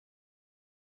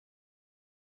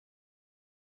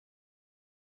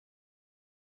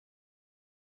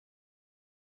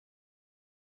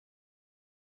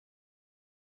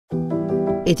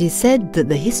It is said that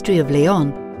the history of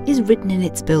León is written in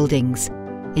its buildings,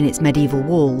 in its medieval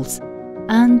walls,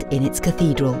 and in its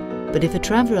cathedral. But if a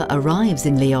traveller arrives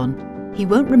in León, he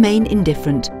won't remain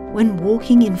indifferent when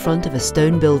walking in front of a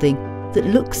stone building that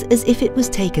looks as if it was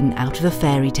taken out of a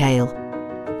fairy tale.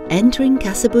 Entering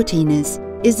Casa Botines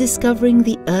is discovering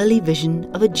the early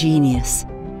vision of a genius,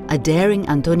 a daring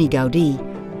Antoni Gaudí,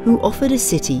 who offered a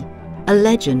city, a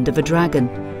legend of a dragon,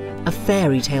 a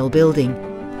fairy tale building,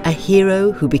 a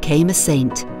hero who became a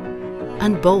saint,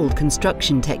 and bold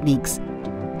construction techniques.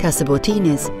 Casa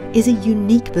Botines is a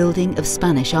unique building of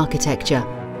Spanish architecture.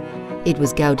 It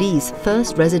was Gaudí's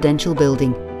first residential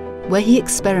building, where he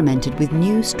experimented with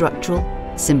new structural,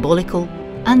 symbolical,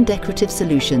 and decorative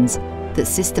solutions that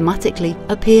systematically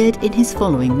appeared in his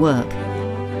following work.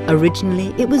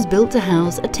 Originally, it was built to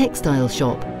house a textile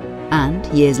shop and,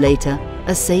 years later,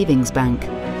 a savings bank.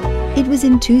 It was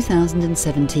in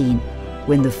 2017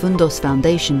 when the Fundos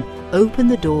Foundation opened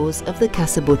the doors of the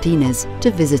Casa Botines to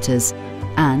visitors,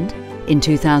 and in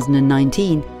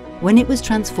 2019 when it was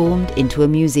transformed into a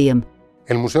museum.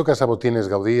 El Museo Casa Botines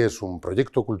Gaudí es un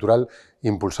proyecto cultural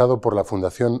impulsado por la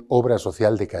Fundación Obra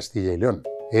Social de Castilla y León.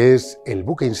 Es el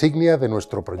buque insignia de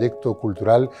nuestro proyecto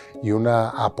cultural y una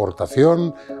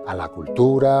aportación a la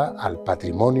cultura, al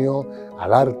patrimonio,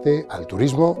 al arte, al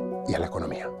turismo y a la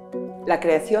economía. La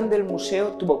creación del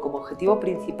museo tuvo como objetivo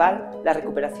principal la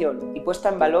recuperación y puesta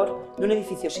en valor de un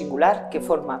edificio singular que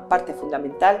forma parte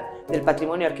fundamental del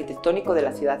patrimonio arquitectónico de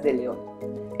la ciudad de León.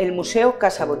 El Museo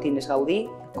Casa Botines Gaudí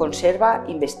conserva,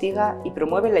 investiga y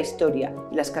promueve la historia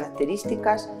y las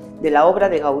características de la obra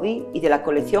de Gaudí y de la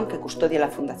colección que custodia la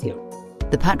Fundación.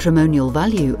 The patrimonial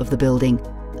value of the building,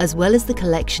 as well as the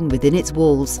collection within its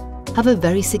walls, have a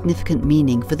very significant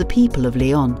meaning for the people of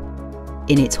León.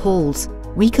 In its halls,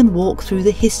 we can walk through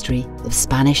the history of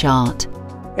Spanish art.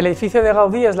 El edificio de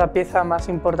Gaudí es la pieza más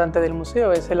importante del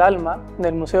museo, es el alma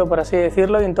del museo, por así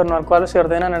decirlo, y en torno al cual se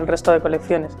ordenan el resto de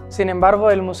colecciones. Sin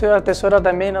embargo, el museo atesora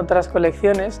también otras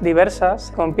colecciones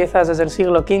diversas, con piezas desde el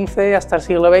siglo XV hasta el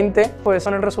siglo XX, pues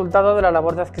son el resultado de la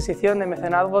labor de adquisición de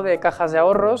mecenazgo de cajas de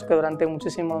ahorros que durante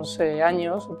muchísimos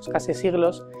años, pues casi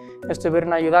siglos,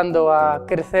 estuvieron ayudando a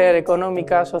crecer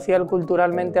económica, social,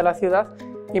 culturalmente a la ciudad.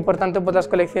 Y por tanto, pues las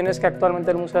colecciones que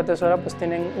actualmente el museo atesora pues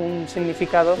tienen un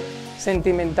significado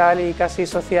sentimental y casi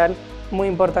social muy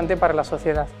importante para la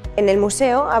sociedad. En el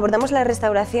museo abordamos la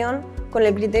restauración con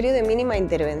el criterio de mínima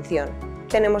intervención.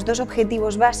 Tenemos dos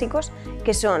objetivos básicos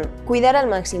que son cuidar al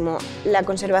máximo la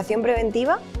conservación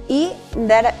preventiva y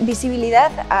dar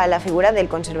visibilidad a la figura del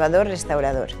conservador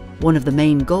restaurador. One of the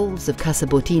main goals of Casa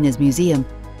Botines Museum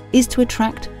is to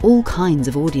attract all kinds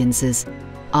of audiences.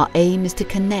 Our aim is to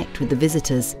connect with the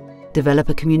visitors, develop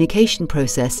a communication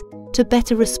process to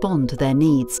better respond to their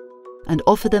needs, and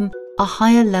offer them a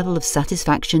higher level of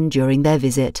satisfaction during their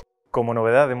visit. Como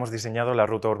novedad hemos diseñado la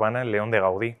ruta urbana El León de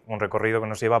Gaudí, un recorrido que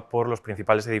nos lleva por los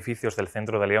principales edificios del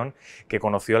centro de León que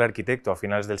conoció el arquitecto a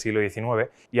finales del siglo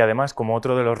XIX, y además, como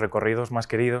otro de los recorridos más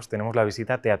queridos, tenemos la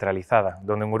visita teatralizada,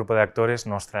 donde un grupo de actores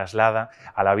nos traslada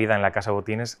a la vida en la Casa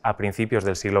Botines a principios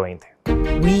del siglo XX.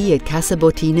 We at Casa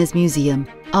Botines Museum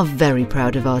are very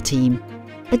proud of our team,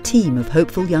 a team of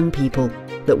hopeful young people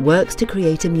that works to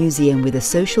create a museum with a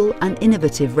social and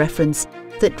innovative reference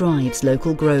that drives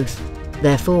local growth.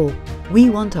 Therefore, we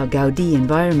want our Gaudí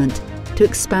environment to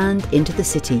expand into the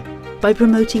city by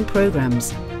promoting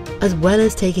programs, as well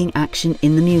as taking action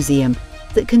in the museum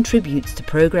that contributes to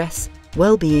progress,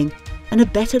 well-being and a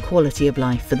better quality of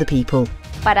life for the people.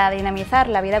 Para dinamizar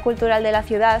la vida cultural de la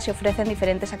ciudad se ofrecen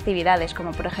diferentes actividades,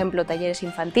 como por ejemplo talleres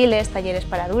infantiles, talleres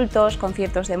para adultos,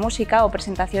 conciertos de música o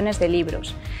presentaciones de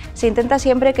libros. Se intenta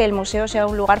siempre que el museo sea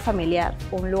un lugar familiar,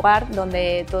 un lugar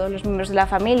donde todos los miembros de la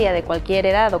familia de cualquier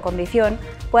edad o condición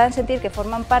puedan sentir que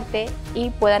forman parte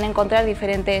y puedan encontrar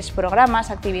diferentes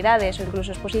programas, actividades o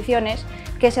incluso exposiciones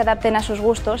que se adapten a sus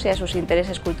gustos y a sus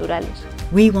intereses culturales.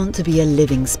 We want to be a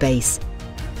living space,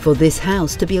 for this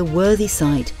house to be a worthy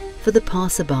site for the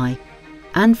passerby,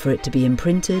 and for it to be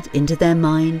imprinted into their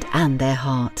mind and their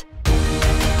heart.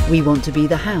 We want to be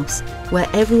the house where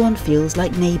everyone feels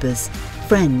like neighbours,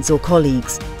 friends or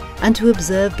colleagues, and to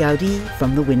observe Gaudí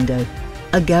from the window,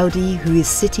 a Gaudí who is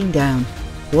sitting down,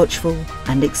 watchful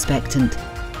and expectant,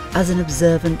 as an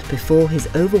observant before his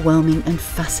overwhelming and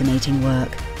fascinating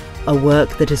work, a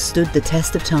work that has stood the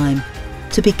test of time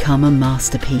to become a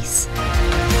masterpiece.